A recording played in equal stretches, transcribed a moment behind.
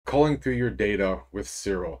culling through your data with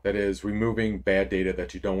Siril. That is, removing bad data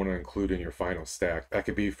that you don't want to include in your final stack. That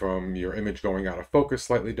could be from your image going out of focus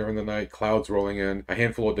slightly during the night, clouds rolling in, a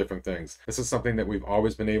handful of different things. This is something that we've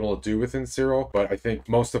always been able to do within Siril, but I think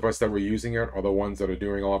most of us that were using it are the ones that are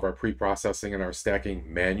doing all of our pre-processing and our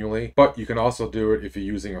stacking manually. But you can also do it if you're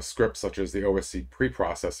using a script such as the OSC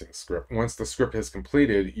pre-processing script. Once the script is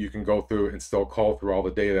completed, you can go through and still cull through all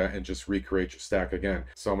the data and just recreate your stack again.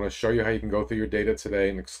 So I'm going to show you how you can go through your data today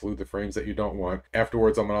and exclude the frames that you don't want.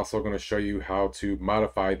 Afterwards, I'm also going to show you how to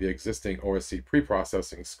modify the existing OSC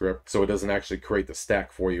pre-processing script so it doesn't actually create the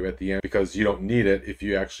stack for you at the end, because you don't need it if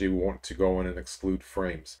you actually want to go in and exclude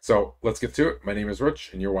frames. So let's get to it. My name is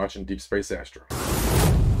Rich and you're watching Deep Space Astro.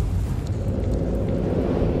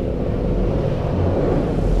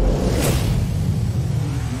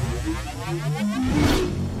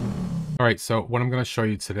 All right, so what I'm going to show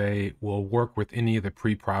you today will work with any of the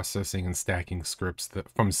pre-processing and stacking scripts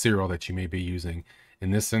from Siril that you may be using.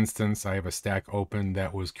 In this instance, I have a stack open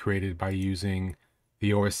that was created by using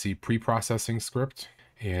the OSC pre-processing script.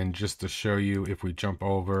 And just to show you, if we jump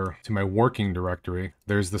over to my working directory,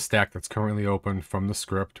 there's the stack that's currently open from the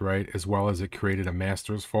script, right? As well as it created a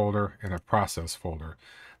masters folder and a process folder.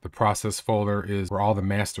 The process folder is where all the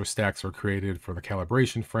master stacks are created for the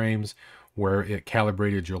calibration frames, where it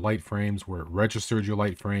calibrated your light frames, where it registered your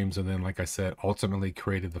light frames, and then, like I said, ultimately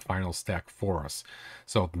created the final stack for us.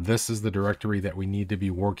 So this is the directory that we need to be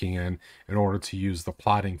working in order to use the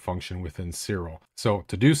plotting function within Siril. So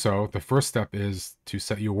to do so, the first step is to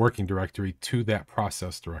set your working directory to that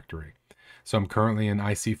process directory. So I'm currently in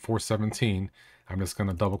IC 417. I'm just going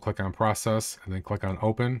to double click on process and then click on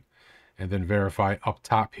open, and then verify up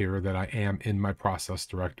top here that I am in my process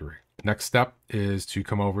directory. Next step is to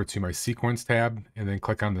come over to my sequence tab and then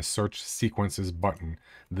click on the search sequences button.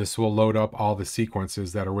 This will load up all the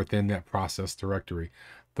sequences that are within that process directory.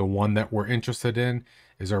 The one that we're interested in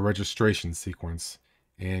is our registration sequence.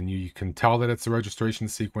 And you can tell that it's a registration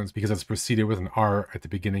sequence because it's preceded with an R at the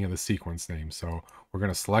beginning of the sequence name. So we're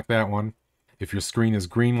going to select that one. If your screen is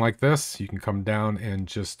green like this, you can come down and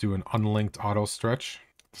just do an unlinked auto stretch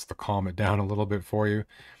just to calm it down a little bit for you.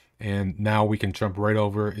 And now we can jump right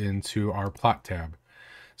over into our plot tab.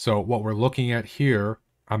 So what we're looking at here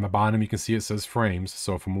on the bottom, you can see it says frames.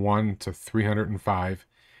 So from 1 to 305.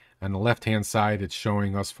 On the left-hand side, it's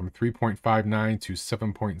showing us from 3.59 to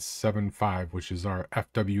 7.75, which is our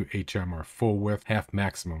FWHM, our full width half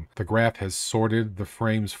maximum. The graph has sorted the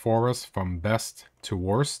frames for us from best to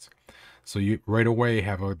worst. So you right away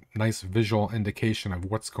have a nice visual indication of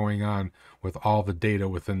what's going on with all the data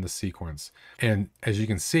within the sequence. And as you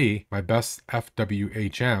can see, my best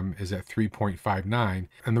FWHM is at 3.59,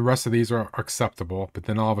 and the rest of these are acceptable, but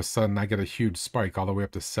then all of a sudden I get a huge spike all the way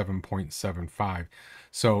up to 7.75.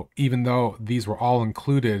 So even though these were all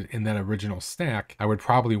included in that original stack, I would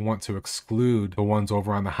probably want to exclude the ones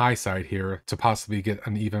over on the high side here to possibly get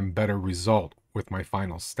an even better result with my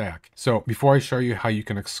final stack. So before I show you how you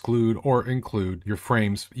can exclude or include your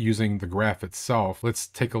frames using the graph itself, let's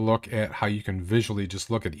take a look at how you can visually just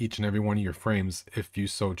look at each and every one of your frames if you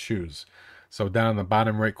so choose. So down in the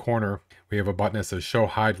bottom right corner, we have a button that says show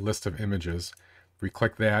hide list of images. If we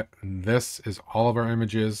click that, this is all of our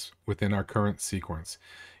images within our current sequence.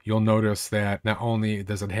 You'll notice that not only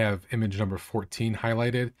does it have image number 14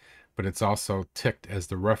 highlighted, but it's also ticked as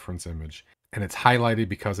the reference image. And it's highlighted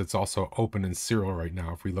because it's also open in Siril right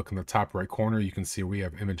now. If we look in the top right corner, you can see we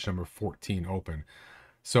have image number 14 open.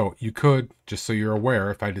 So you could, just so you're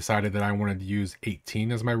aware, if I decided that I wanted to use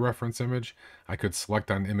 18 as my reference image, I could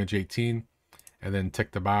select on image 18 and then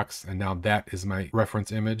tick the box. And now that is my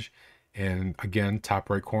reference image. And again, top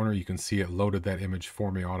right corner, you can see it loaded that image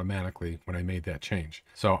for me automatically when I made that change.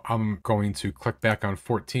 So I'm going to click back on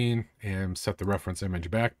 14 and set the reference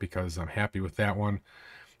image back because I'm happy with that one.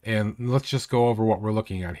 And let's just go over what we're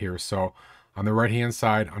looking at here. So on the right hand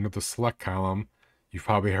side under the select column, you've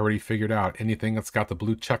probably already figured out anything that's got the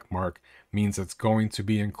blue check mark means it's going to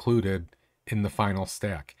be included in the final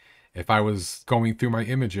stack. If I was going through my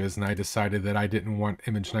images and I decided that I didn't want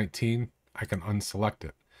image 19, I can unselect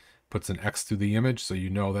it. Puts an X through the image so you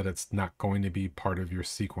know that it's not going to be part of your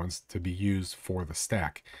sequence to be used for the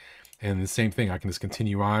stack. And the same thing, I can just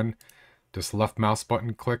continue on. Just left mouse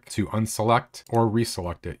button click to unselect or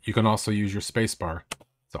reselect it. You can also use your spacebar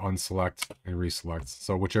to unselect and reselect.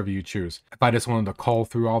 So whichever you choose. If I just wanted to cull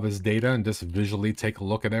through all this data and just visually take a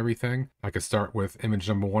look at everything, I could start with image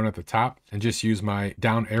number 1 at the top and just use my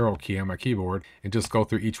down arrow key on my keyboard and just go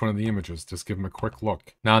through each one of the images. Just give them a quick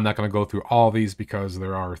look. Now I'm not going to go through all these because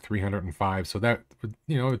there are 305. So that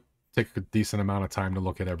would, take a decent amount of time to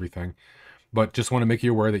look at everything. But just want to make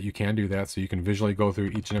you aware that you can do that, so you can visually go through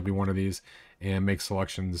each and every one of these and make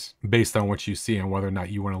selections based on what you see and whether or not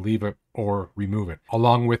you want to leave it or remove it.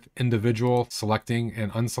 Along with individual selecting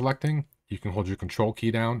and unselecting, you can hold your control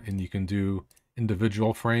key down and you can do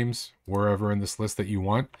individual frames wherever in this list that you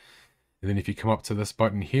want. And then if you come up to this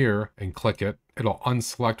button here and click it, it'll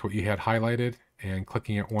unselect what you had highlighted, and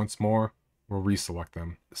clicking it once more will reselect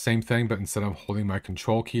them. Same thing, but instead of holding my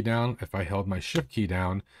control key down, if I held my shift key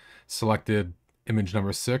down, selected image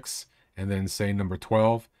number 6, and then say number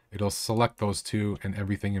 12, it'll select those two and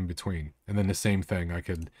everything in between. And then the same thing, I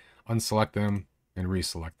could unselect them and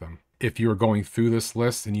reselect them. If you were going through this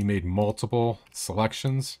list and you made multiple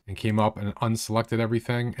selections and came up and unselected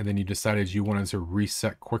everything, and then you decided you wanted to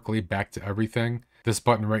reset quickly back to everything, this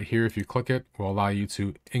button right here, if you click it, will allow you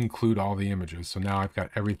to include all the images. So now I've got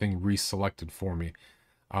everything reselected for me.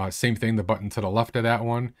 Same thing, the button to the left of that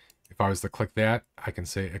one. If I was to click that, I can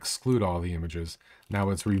say exclude all the images. Now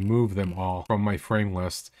it's remove them all from my frame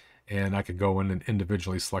list, and I could go in and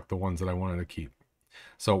individually select the ones that I wanted to keep.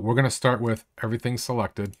 So we're going to start with everything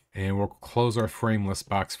selected, and we'll close our frame list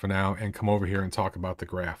box for now and come over here and talk about the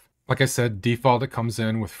graph. Like I said, default it comes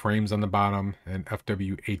in with frames on the bottom and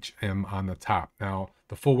FWHM on the top. Now,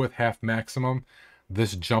 the full width half maximum,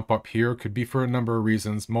 this jump up here could be for a number of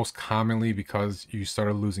reasons, most commonly because you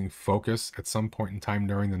started losing focus at some point in time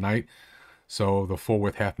during the night. So the full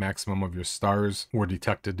width half maximum of your stars were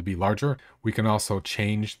detected to be larger. We can also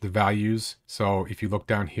change the values. So if you look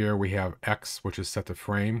down here, we have X, which is set to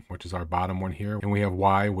frame, which is our bottom one here. And we have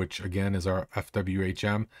Y, which again is our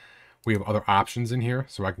FWHM. We have other options in here.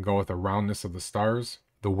 So I can go with the roundness of the stars,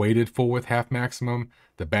 the weighted full width half maximum,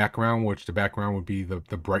 the background, which the background would be the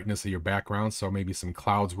brightness of your background. So maybe some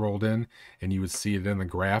clouds rolled in and you would see it in the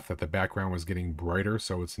graph that the background was getting brighter.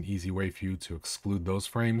 So it's an easy way for you to exclude those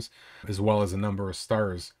frames, as well as a number of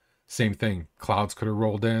stars. Same thing, clouds could have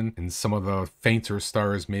rolled in and some of the fainter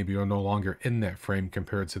stars maybe are no longer in that frame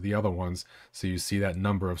compared to the other ones. So you see that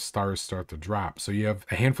number of stars start to drop. So you have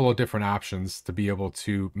a handful of different options to be able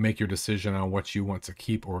to make your decision on what you want to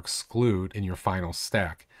keep or exclude in your final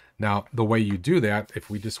stack. Now, the way you do that,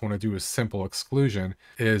 if we just want to do a simple exclusion,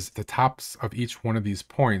 is the tops of each one of these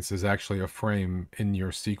points is actually a frame in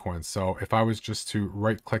your sequence. So if I was just to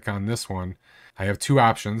right click on this one, I have two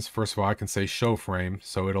options. First of all, I can say show frame,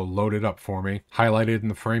 so it'll load it up for me. Highlighted in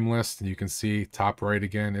the frame list, and you can see top right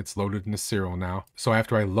again, it's loaded in the serial now. So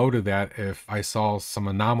after I loaded that, if I saw some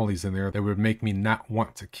anomalies in there that would make me not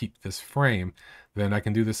want to keep this frame, then I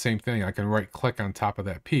can do the same thing. I can right click on top of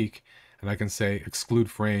that peak, and I can say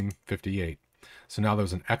exclude frame 58. So now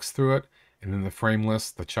there's an X through it, and in the frame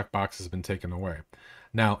list, the checkbox has been taken away.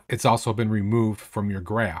 Now, it's also been removed from your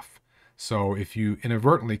graph. So if you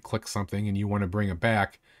inadvertently click something and you want to bring it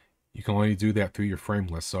back, you can only do that through your frame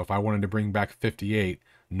list. So if I wanted to bring back 58,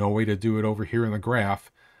 no way to do it over here in the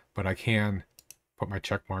graph, but I can put my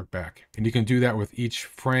check mark back. And you can do that with each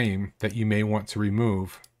frame that you may want to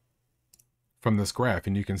remove from this graph.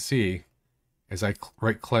 And you can see, as I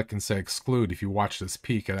right click and say exclude, if you watch this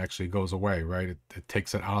peak, it actually goes away, right? It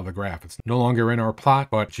takes it out of the graph. It's no longer in our plot,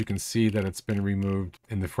 but you can see that it's been removed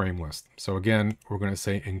in the frame list. So again, we're going to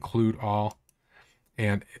say include all,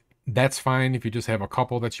 and that's fine if you just have a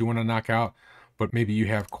couple that you want to knock out, but maybe you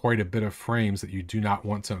have quite a bit of frames that you do not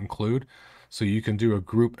want to include. So you can do a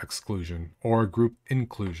group exclusion or a group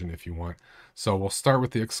inclusion if you want. So we'll start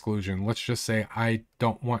with the exclusion. Let's just say I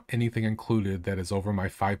don't want anything included that is over my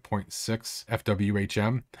 5.6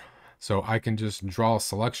 FWHM. So I can just draw a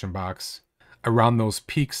selection box around those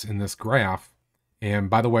peaks in this graph. And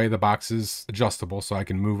by the way, the box is adjustable, so I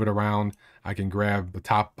can move it around. I can grab the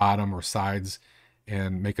top, bottom, or sides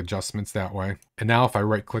and make adjustments that way. And now if I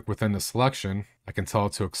right click within the selection, I can tell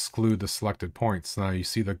it to exclude the selected points. Now you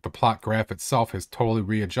see that the plot graph itself has totally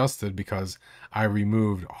readjusted because I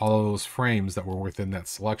removed all of those frames that were within that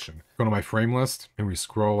selection. Go to my frame list and we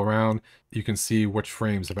scroll around, you can see which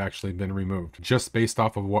frames have actually been removed just based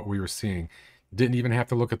off of what we were seeing. Didn't even have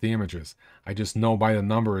to look at the images. I just know by the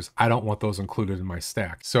numbers, I don't want those included in my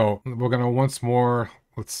stack. So we're gonna once more,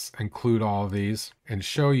 let's include all of these and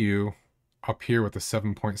show you up here with the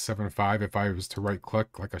 7.75, if I was to right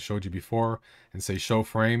click like I showed you before and say show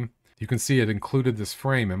frame, you can see it included this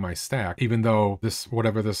frame in my stack, even though this,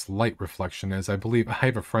 whatever this light reflection is, I believe I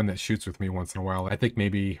have a friend that shoots with me once in a while. I think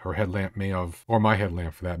maybe her headlamp may have, or my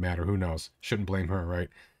headlamp for that matter, who knows? Shouldn't blame her, right?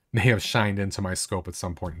 May have shined into my scope at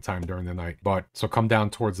some point in time during the night. But so come down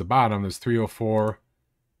towards the bottom, there's 304,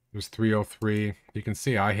 there's 303. You can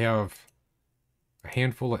see I have a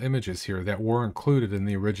handful of images here that were included in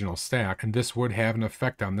the original stack, and this would have an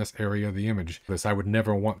effect on this area of the image. I would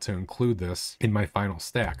never want to include this in my final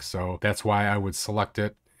stack, so that's why I would select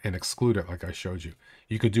it and exclude it like I showed you.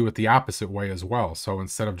 You could do it the opposite way as well. So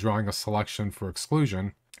instead of drawing a selection for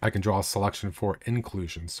exclusion, I can draw a selection for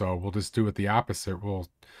inclusion. So we'll just do it the opposite. We'll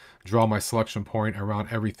draw my selection point around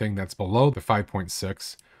everything that's below the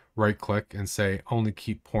 5.6, right click and say only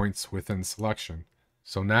keep points within selection.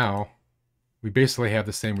 So now we basically have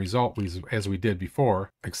the same result as we did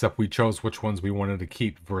before, except we chose which ones we wanted to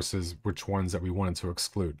keep versus which ones that we wanted to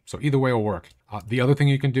exclude. So either way will work. The other thing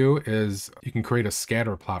you can do is you can create a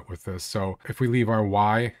scatter plot with this. So if we leave our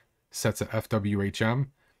Y set to FWHM,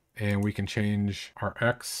 and we can change our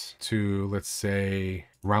X to, let's say,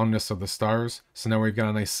 roundness of the stars. So now we've got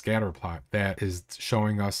a nice scatter plot that is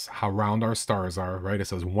showing us how round our stars are, right? It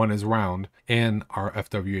says 1 is round and our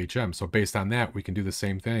FWHM. So based on that, we can do the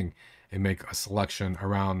same thing and make a selection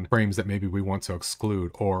around frames that maybe we want to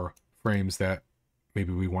exclude or frames that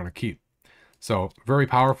maybe we want to keep. So very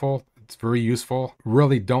powerful. It's very useful.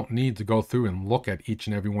 Really don't need to go through and look at each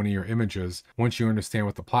and every one of your images. Once you understand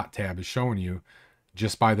what the plot tab is showing you,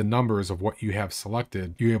 just by the numbers of what you have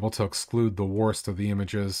selected, you're able to exclude the worst of the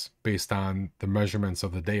images based on the measurements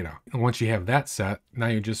of the data. And once you have that set, now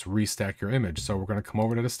you just restack your image. So we're going to come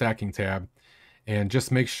over to the stacking tab and just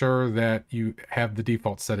make sure that you have the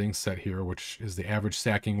default settings set here, which is the average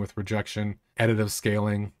stacking with rejection, additive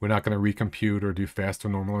scaling. We're not going to recompute or do faster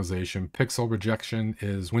normalization. Pixel rejection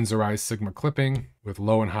is Winsorized Sigma clipping with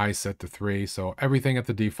low and high set to 3. So everything at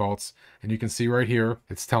the defaults. And you can see right here,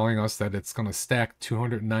 it's telling us that it's going to stack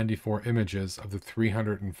 294 images of the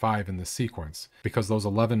 305 in the sequence, because those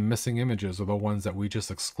 11 missing images are the ones that we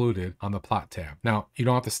just excluded on the plot tab. Now, you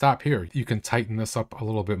don't have to stop here. You can tighten this up a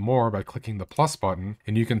little bit more by clicking the plus button,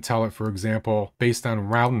 and you can tell it, for example, based on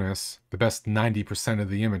roundness, the best 90% of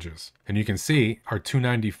the images. And you can see our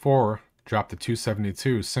 294 dropped to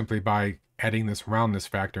 272 simply by adding this roundness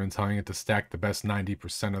factor and telling it to stack the best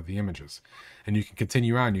 90% of the images. And you can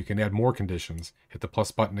continue on. You can add more conditions. Hit the plus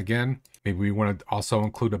button again. Maybe we want to also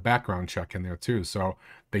include a background check in there too. So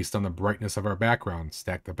based on the brightness of our background,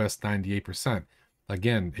 stack the best 98%.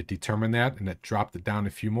 Again, it determined that and it dropped it down a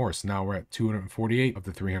few more. So now we're at 248 of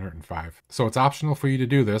the 305. So it's optional for you to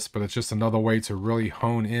do this, but it's just another way to really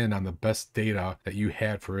hone in on the best data that you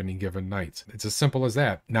had for any given night. It's as simple as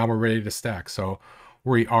that. Now we're ready to stack. So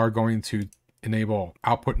we are going to enable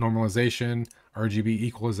output normalization, RGB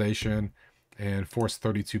equalization, and force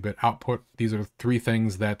 32-bit output. These are 3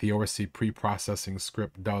 things that the OSC pre-processing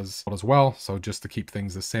script does as well. So just to keep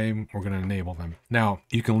things the same, we're going to enable them. Now,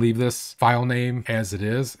 you can leave this file name as it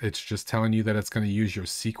is. It's just telling you that it's going to use your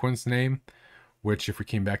sequence name, which if we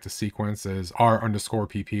came back to sequence is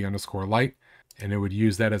r_pp_light, and it would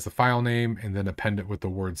use that as the file name and then append it with the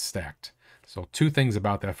word stacked. So 2 things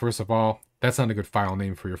about that. First of all, that's not a good file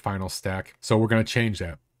name for your final stack. So we're going to change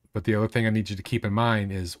that. But the other thing I need you to keep in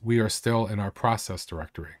mind is we are still in our process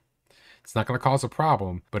directory. It's not going to cause a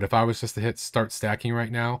problem, but if I was just to hit start stacking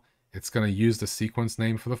right now, it's going to use the sequence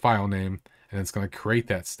name for the file name, and it's going to create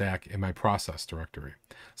that stack in my process directory.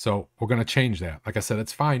 So we're going to change that. Like I said,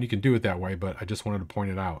 it's fine. You can do it that way, but I just wanted to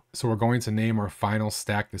point it out. So we're going to name our final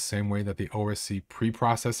stack the same way that the OSC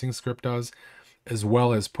pre-processing script does, as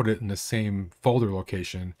well as put it in the same folder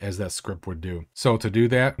location as that script would do. So to do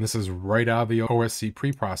that, this is right out of the OSC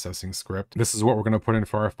pre-processing script. This is what we're going to put in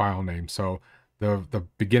for our file name. So the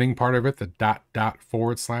beginning part of it, the ../,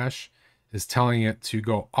 is telling it to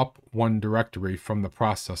go up 1 directory from the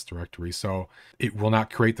process directory. So it will not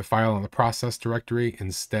create the file in the process directory.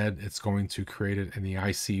 Instead, it's going to create it in the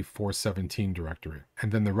IC417 directory.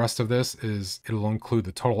 And then the rest of this is, it'll include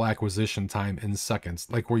the total acquisition time in seconds,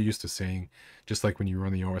 like we're used to seeing, just like when you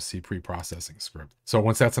run the OSC pre-processing script. So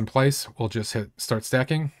once that's in place, we'll just hit start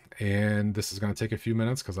stacking. And this is going to take a few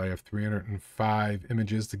minutes because I have 305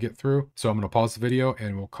 images to get through. So I'm going to pause the video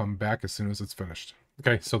and we'll come back as soon as it's finished.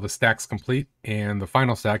 Okay, so the stack's complete, and the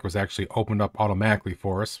final stack was actually opened up automatically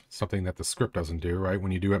for us, something that the script doesn't do, right?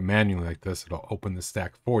 When you do it manually like this, it'll open the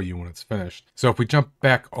stack for you when it's finished. So if we jump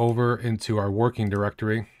back over into our working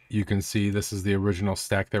directory, you can see this is the original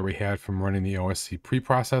stack that we had from running the OSC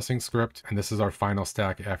pre-processing script, and this is our final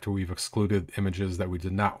stack after we've excluded images that we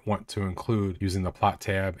did not want to include using the plot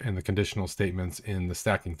tab and the conditional statements in the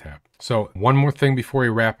stacking tab. So one more thing before we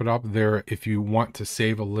wrap it up there, if you want to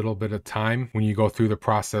save a little bit of time when you go through the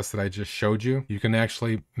process that I just showed you, you, you can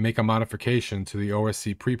actually make a modification to the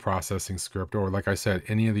OSC pre-processing script, or like I said,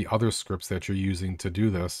 any of the other scripts that you're using to do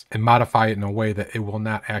this, and modify it in a way that it will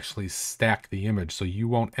not actually stack the image. So you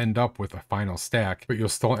won't end up with a final stack, but you'll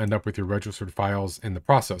still end up with your registered files in the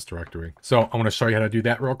process directory. So I want to show you how to do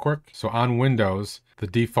that real quick. So on Windows, the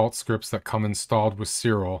default scripts that come installed with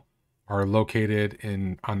Siril are located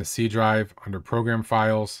on the C drive under Program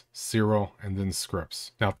Files, Siril, and then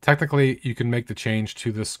Scripts. Now, technically, you can make the change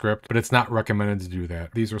to this script, but it's not recommended to do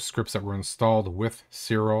that. These are scripts that were installed with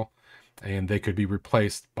Siril, and they could be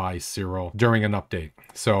replaced by Siril during an update.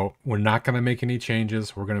 So we're not going to make any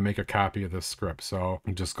changes. We're going to make a copy of this script. So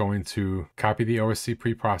I'm just going to copy the OSC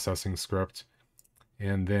pre-processing script,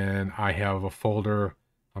 and then I have a folder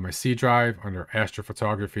on my C drive under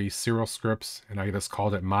astrophotography, Siril scripts, and I just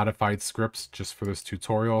called it modified scripts just for this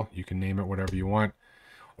tutorial. You can name it whatever you want.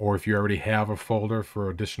 Or if you already have a folder for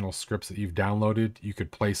additional scripts that you've downloaded, you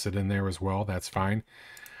could place it in there as well. That's fine.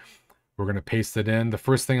 We're going to paste it in. The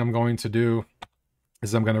first thing I'm going to do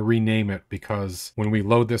is I'm going to rename it, because when we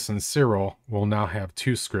load this in Siril, we'll now have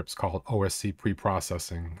two scripts called OSC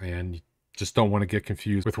pre-processing, and you just don't want to get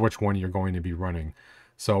confused with which one you're going to be running.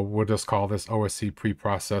 So we'll just call this OSC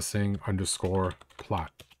pre-processing _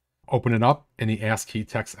 plot. Open it up. Any ASCII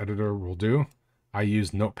text editor will do. I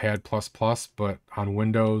use Notepad++, but on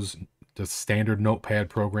Windows, the standard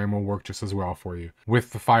Notepad program will work just as well for you.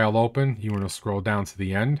 With the file open, you want to scroll down to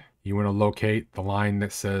the end. You want to locate the line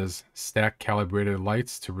that says stack calibrated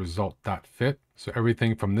lights to result.fit. So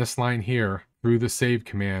everything from this line here through the save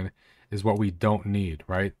command is what we don't need,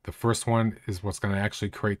 right? The first one is what's going to actually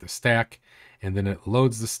create the stack, and then it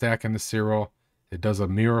loads the stack into Siril. It does a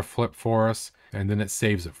mirror flip for us, and then it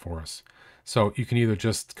saves it for us. So you can either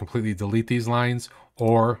just completely delete these lines,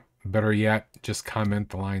 or better yet, just comment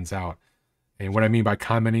the lines out. And what I mean by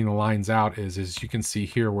commenting the lines out is you can see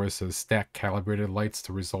here where it says stack calibrated lights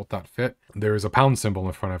to result.fit. There is a pound symbol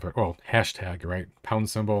in front of it. Well, hashtag, right? Pound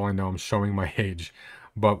symbol. I know I'm showing my age.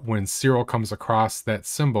 But when Siril comes across that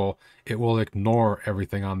symbol, it will ignore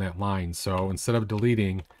everything on that line. So instead of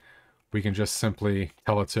deleting, we can just simply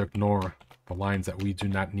tell it to ignore the lines that we do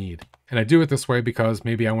not need. And I do it this way because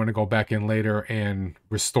maybe I want to go back in later and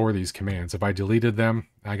restore these commands. If I deleted them,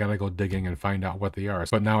 I got to go digging and find out what they are.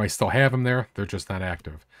 But now I still have them there. They're just not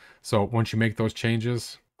active. So once you make those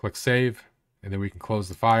changes, click Save, and then we can close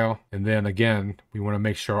the file. And then again, we want to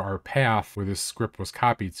make sure our path where this script was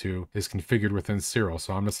copied to is configured within Siril.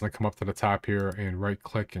 So I'm just going to come up to the top here and right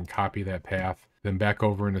click and copy that path. Then back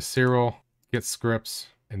over into Siril, get scripts,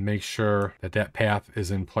 and make sure that that path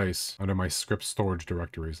is in place under my script storage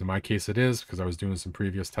directories. In my case it is, because I was doing some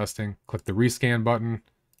previous testing. Click the rescan button,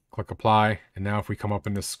 click apply, and now if we come up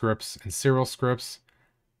into scripts and Siril scripts,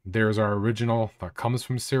 there's our original that comes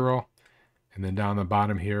from Siril. And then down the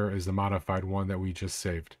bottom here is the modified one that we just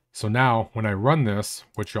saved. So now when I run this,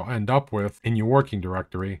 what you'll end up with in your working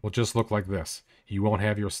directory will just look like this. You won't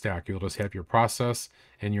have your stack. You'll just have your process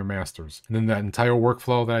and your masters. And then that entire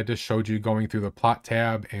workflow that I just showed you going through the plot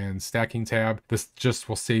tab and stacking tab, this just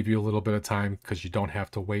will save you a little bit of time because you don't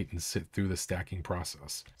have to wait and sit through the stacking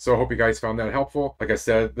process. So I hope you guys found that helpful. Like I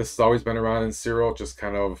said, this has always been around in Siril, just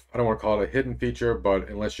kind of, I don't want to call it a hidden feature, but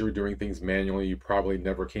unless you were doing things manually, you probably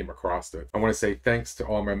never came across it. I want to say thanks to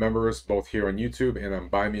all my members, both here on YouTube and on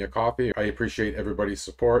Buy Me a Coffee. I appreciate everybody's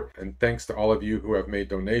support, and thanks to all of you who have made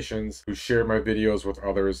donations, who share my videos with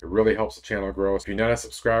others. It really helps the channel grow. If you're not a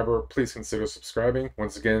subscriber, please consider subscribing.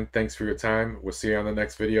 Once again, thanks for your time. We'll see you on the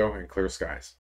next video, and clear skies.